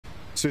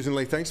Sussan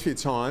Ley, thanks for your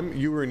time.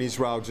 You were in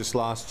Israel just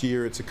last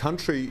year. It's a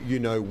country you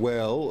know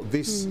well.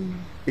 This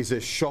is a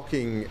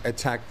shocking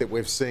attack that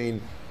we've seen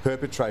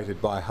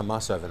perpetrated by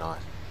Hamas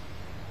overnight.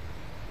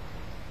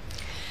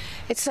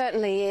 It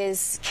certainly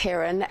is,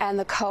 Kieran, and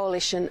the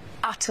coalition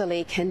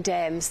utterly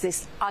condemns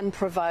this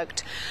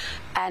unprovoked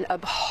and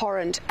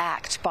abhorrent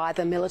act by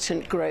the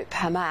militant group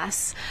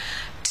Hamas.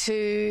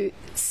 To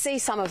see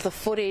some of the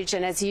footage,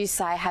 and as you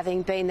say,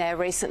 having been there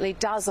recently,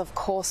 does of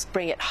course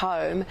bring it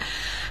home.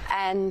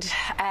 And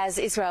as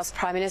Israel's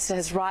Prime Minister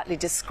has rightly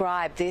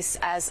described this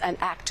as an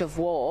act of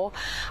war,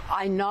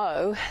 I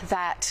know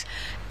that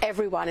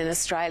everyone in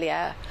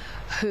Australia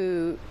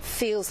who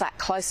feels that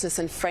closeness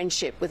and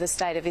friendship with the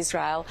State of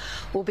Israel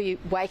will be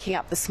waking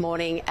up this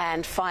morning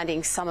and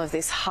finding some of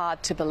this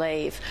hard to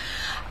believe.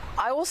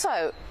 I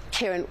also,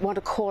 Kieran, want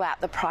to call out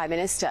the Prime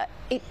Minister.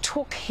 It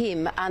took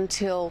him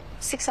until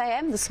 6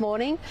 a.m. this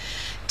morning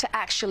to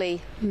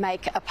actually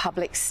make a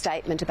public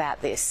statement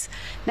about this.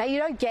 Now, you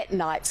don't get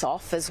nights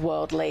off as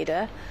world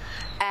leader,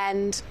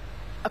 and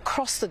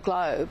across the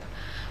globe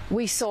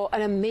we saw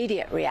an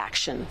immediate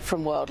reaction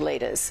from world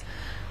leaders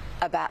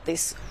about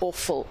this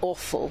awful,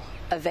 awful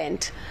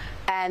event.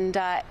 And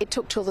it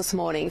took till this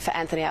morning for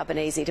Anthony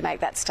Albanese to make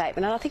that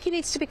statement, and I think he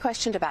needs to be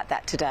questioned about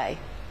that today.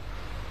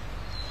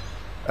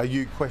 Are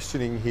you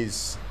questioning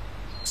his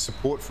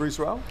support for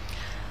Israel?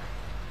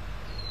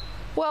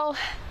 Well,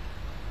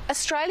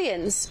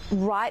 Australians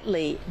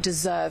rightly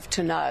deserve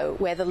to know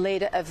where the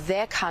leader of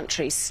their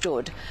country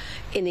stood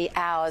in the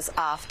hours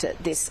after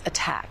this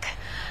attack.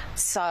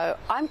 So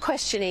I'm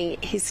questioning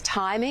his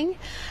timing,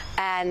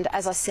 and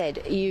as I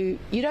said, you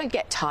don't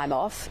get time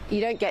off.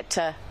 You don't get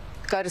to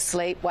go to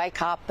sleep,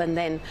 wake up and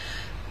then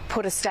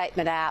put a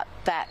statement out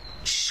that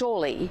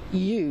surely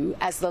you,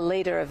 as the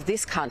leader of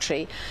this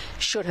country,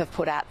 should have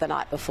put out the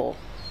night before.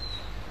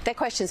 They're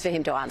questions for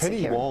him to answer,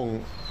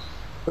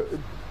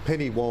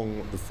 Penny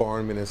Wong, the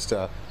Foreign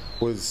Minister,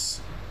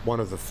 was one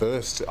of the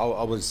first.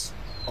 I was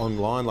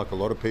online, like a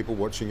lot of people,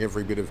 watching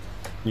every bit of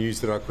news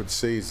that I could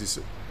see as this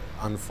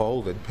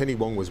unfolded. Penny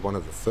Wong was one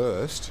of the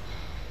first.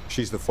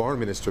 She's the Foreign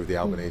Minister of the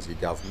Albanese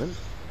government.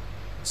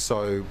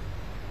 So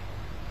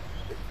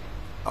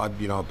I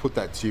put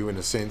that to you in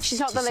a sense. She's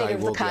not the leader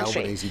of the country. The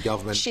Albanese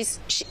government,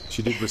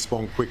 she did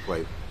respond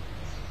quickly.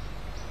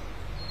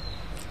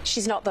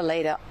 She's not the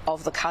leader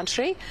of the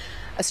country.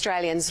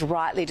 Australians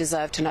rightly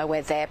deserve to know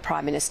where their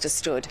Prime Minister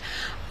stood.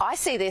 I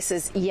see this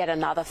as yet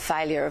another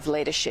failure of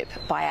leadership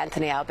by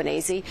Anthony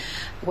Albanese.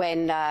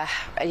 When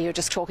you're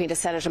just talking to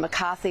Senator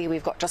McCarthy,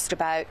 we've got just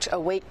about a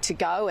week to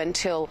go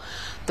until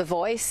The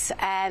Voice,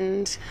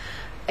 and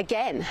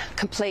again,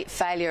 complete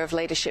failure of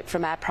leadership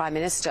from our Prime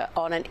Minister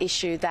on an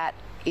issue that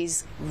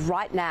is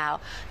right now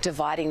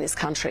dividing this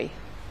country.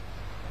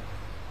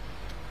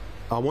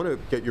 I want to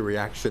get your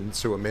reaction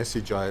to a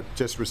message I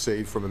just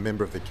received from a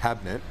member of the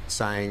Cabinet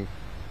saying,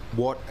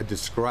 what a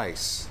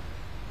disgrace,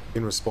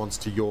 in response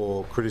to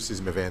your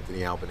criticism of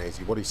Anthony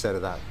Albanese. What do you say to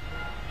that?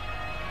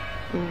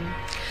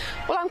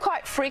 Well, I'm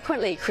quite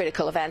frequently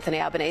critical of Anthony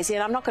Albanese,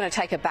 and I'm not going to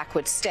take a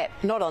backward step.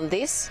 Not on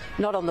this,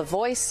 not on The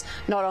Voice,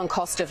 not on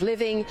cost of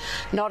living,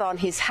 not on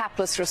his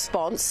hapless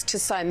response to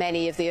so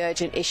many of the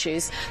urgent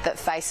issues that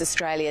face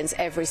Australians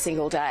every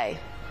single day.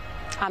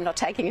 I'm not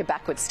taking a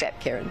backward step,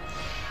 Kieran.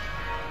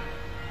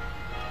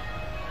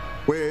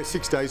 We're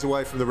 6 days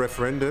away from the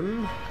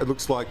referendum. It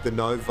looks like the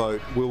no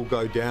vote will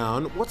go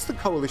down. What's the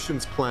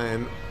coalition's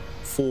plan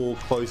for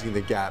closing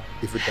the gap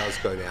if it does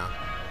go down?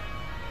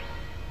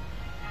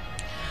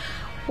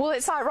 Well,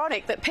 it's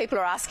ironic that people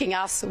are asking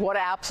us what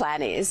our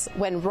plan is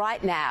when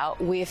right now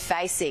we're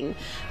facing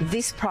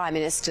this Prime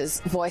Minister's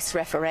Voice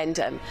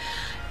referendum.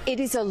 It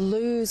is a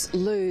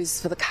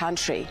lose-lose for the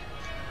country,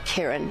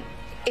 Kieran.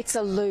 It's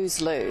a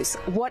lose-lose.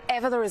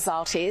 Whatever the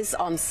result is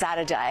on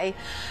Saturday,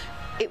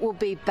 it will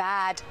be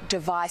bad,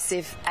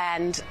 divisive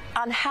and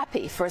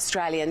unhappy for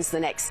Australians the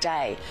next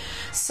day.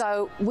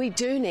 So we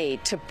do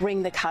need to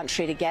bring the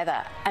country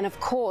together. And of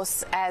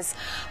course, as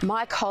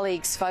my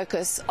colleagues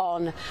focus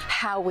on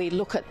how we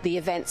look at the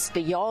events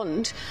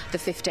beyond the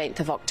 15th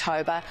of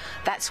October,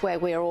 that's where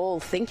we're all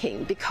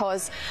thinking,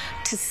 because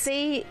to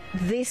see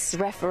this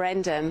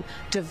referendum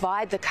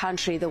divide the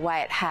country the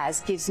way it has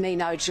gives me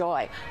no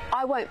joy.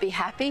 I won't be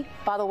happy,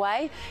 by the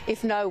way,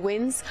 if no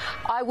wins.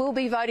 I will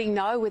be voting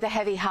no with a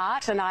heavy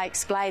heart, and I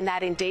explain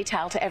that in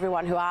detail to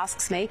everyone who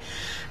asks me.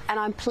 And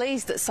I'm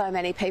pleased that so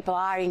many people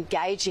are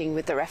engaging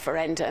with the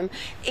referendum,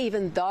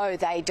 even though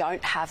they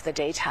don't have the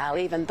detail,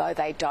 even though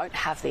they don't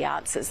have the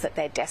answers that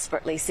they're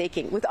desperately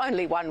seeking, with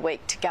only 1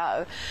 week to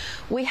go.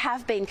 We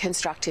have been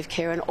constructive,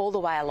 Kieran, all the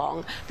way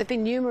along. There have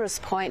been numerous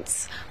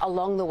points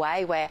along the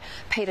way where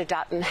Peter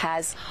Dutton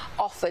has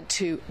offered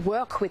to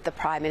work with the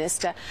Prime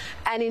Minister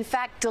and, in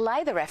fact,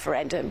 delay the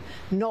referendum,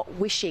 not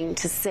wishing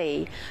to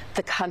see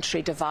the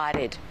country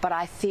divided. But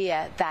I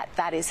fear that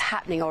that is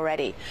happening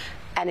already.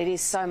 And it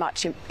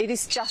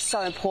is just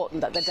so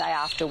important that the day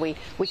after we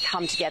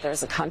come together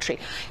as a country.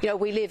 You know,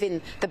 we live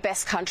in the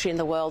best country in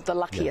the world, the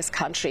luckiest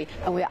country,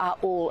 and we are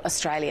all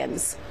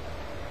Australians.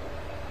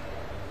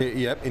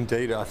 Yep,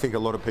 indeed. I think a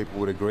lot of people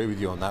would agree with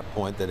you on that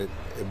point, that it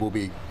will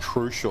be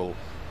crucial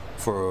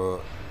for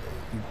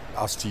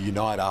us to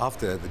unite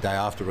after the day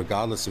after,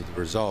 regardless of the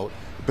result.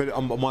 But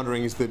I'm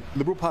wondering, is the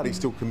Liberal Party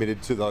still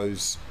committed to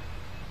those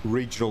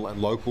regional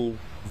and local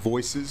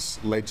voices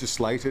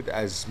legislated,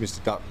 as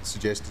Mr Dutton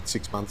suggested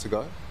 6 months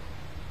ago?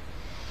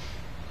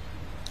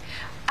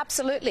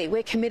 Absolutely.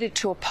 We're committed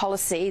to a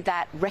policy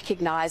that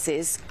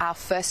recognises our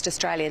first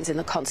Australians in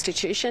the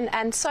Constitution,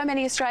 and so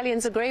many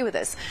Australians agree with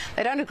us.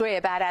 They don't agree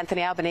about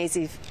Anthony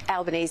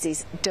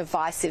Albanese's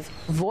divisive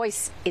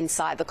voice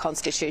inside the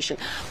Constitution,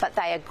 but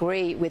they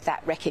agree with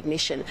that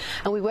recognition.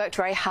 And we worked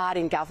very hard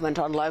in government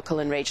on local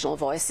and regional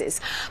voices.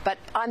 But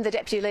I'm the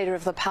Deputy Leader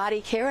of the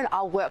party, Kieran.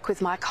 I'll work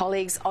with my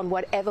colleagues on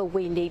whatever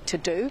we need to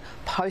do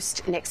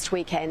post next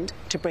weekend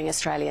to bring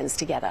Australians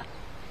together.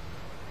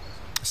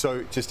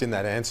 So just in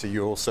that answer,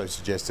 you also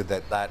suggested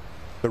that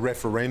the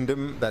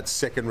referendum, that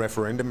second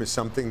referendum, is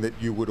something that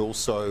you would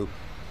also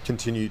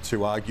continue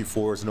to argue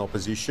for as an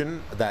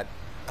opposition, that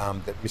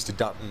Mr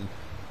Dutton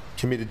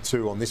committed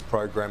to on this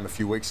program a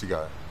few weeks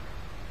ago.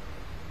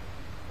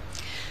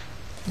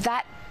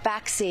 That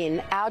backs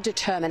in our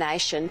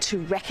determination to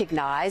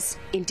recognise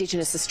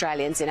Indigenous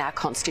Australians in our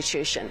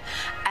Constitution.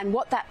 And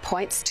what that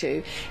points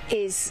to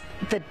is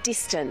the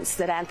distance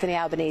that Anthony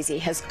Albanese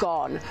has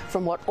gone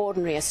from what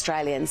ordinary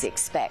Australians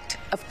expect.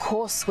 Of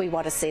course we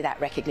want to see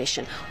that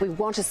recognition. We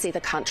want to see the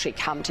country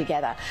come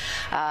together.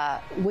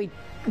 We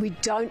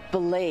don't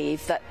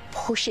believe that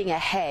pushing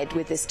ahead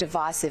with this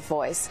divisive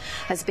voice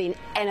has been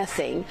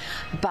anything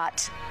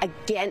but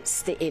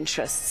against the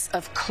interests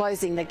of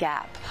closing the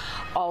gap,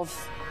 of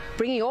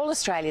bringing all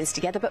Australians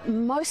together, but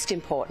most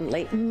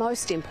importantly,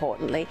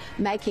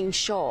 making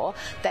sure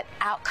that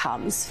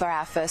outcomes for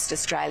our first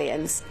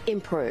Australians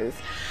improve.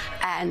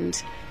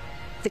 And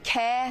the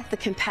care, the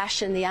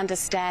compassion, the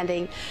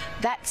understanding,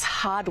 that's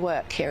hard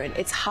work, Kieran.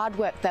 It's hard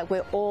work that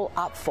we're all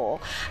up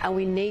for, and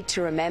we need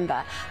to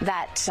remember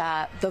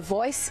that the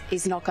voice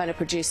is not going to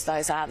produce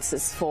those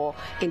answers for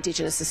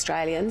Indigenous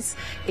Australians.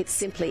 It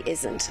simply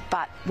isn't.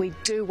 But we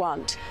do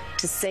want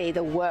to see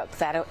the work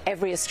that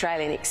every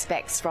Australian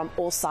expects from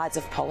all sides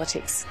of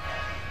politics.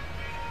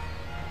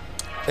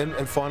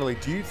 And finally,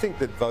 do you think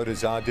that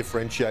voters are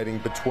differentiating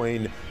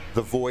between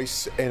the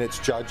voice and its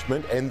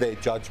judgment and their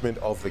judgment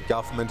of the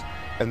government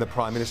and the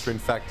Prime Minister? In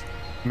fact,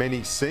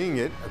 many seeing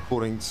it,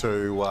 according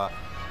to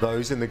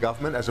those in the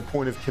government, as a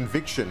point of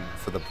conviction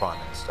for the Prime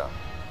Minister.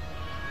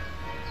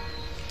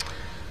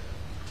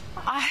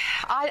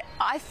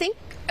 I think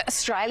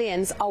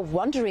Australians are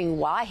wondering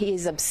why he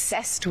is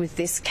obsessed with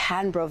this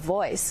Canberra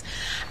voice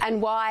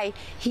and why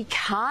he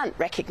can't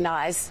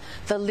recognise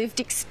the lived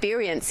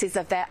experiences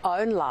of their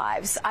own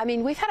lives. I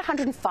mean, we've had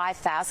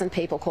 105,000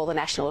 people call the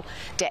National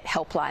Debt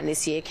Helpline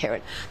this year,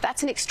 Kieran.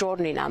 That's an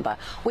extraordinary number.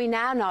 We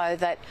now know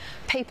that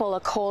people are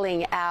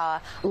calling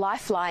our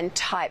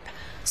Lifeline-type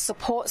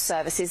support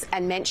services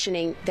and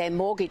mentioning their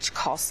mortgage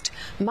cost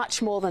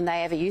much more than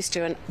they ever used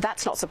to, and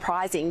that's not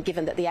surprising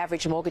given that the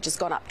average mortgage has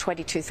gone up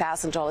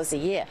 $22,000 a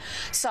year.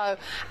 So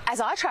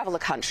as I travel the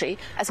country,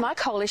 as my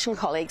coalition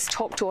colleagues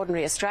talk to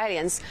ordinary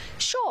Australians,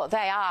 sure,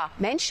 they are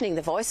mentioning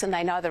the voice and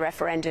they know the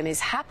referendum is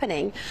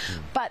happening,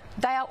 but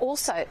they are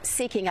also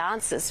seeking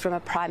answers from a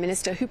Prime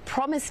Minister who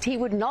promised he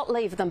would not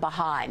leave them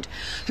behind,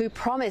 who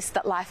promised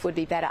that life would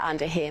be better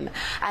under him,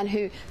 and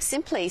who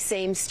simply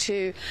seems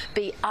to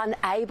be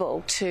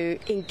unable to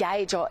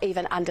engage or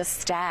even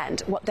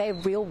understand what their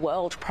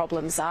real-world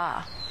problems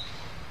are.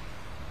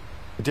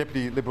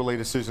 Deputy Liberal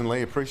Leader Sussan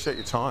Ley, appreciate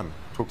your time.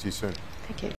 Talk to you soon. Thank you.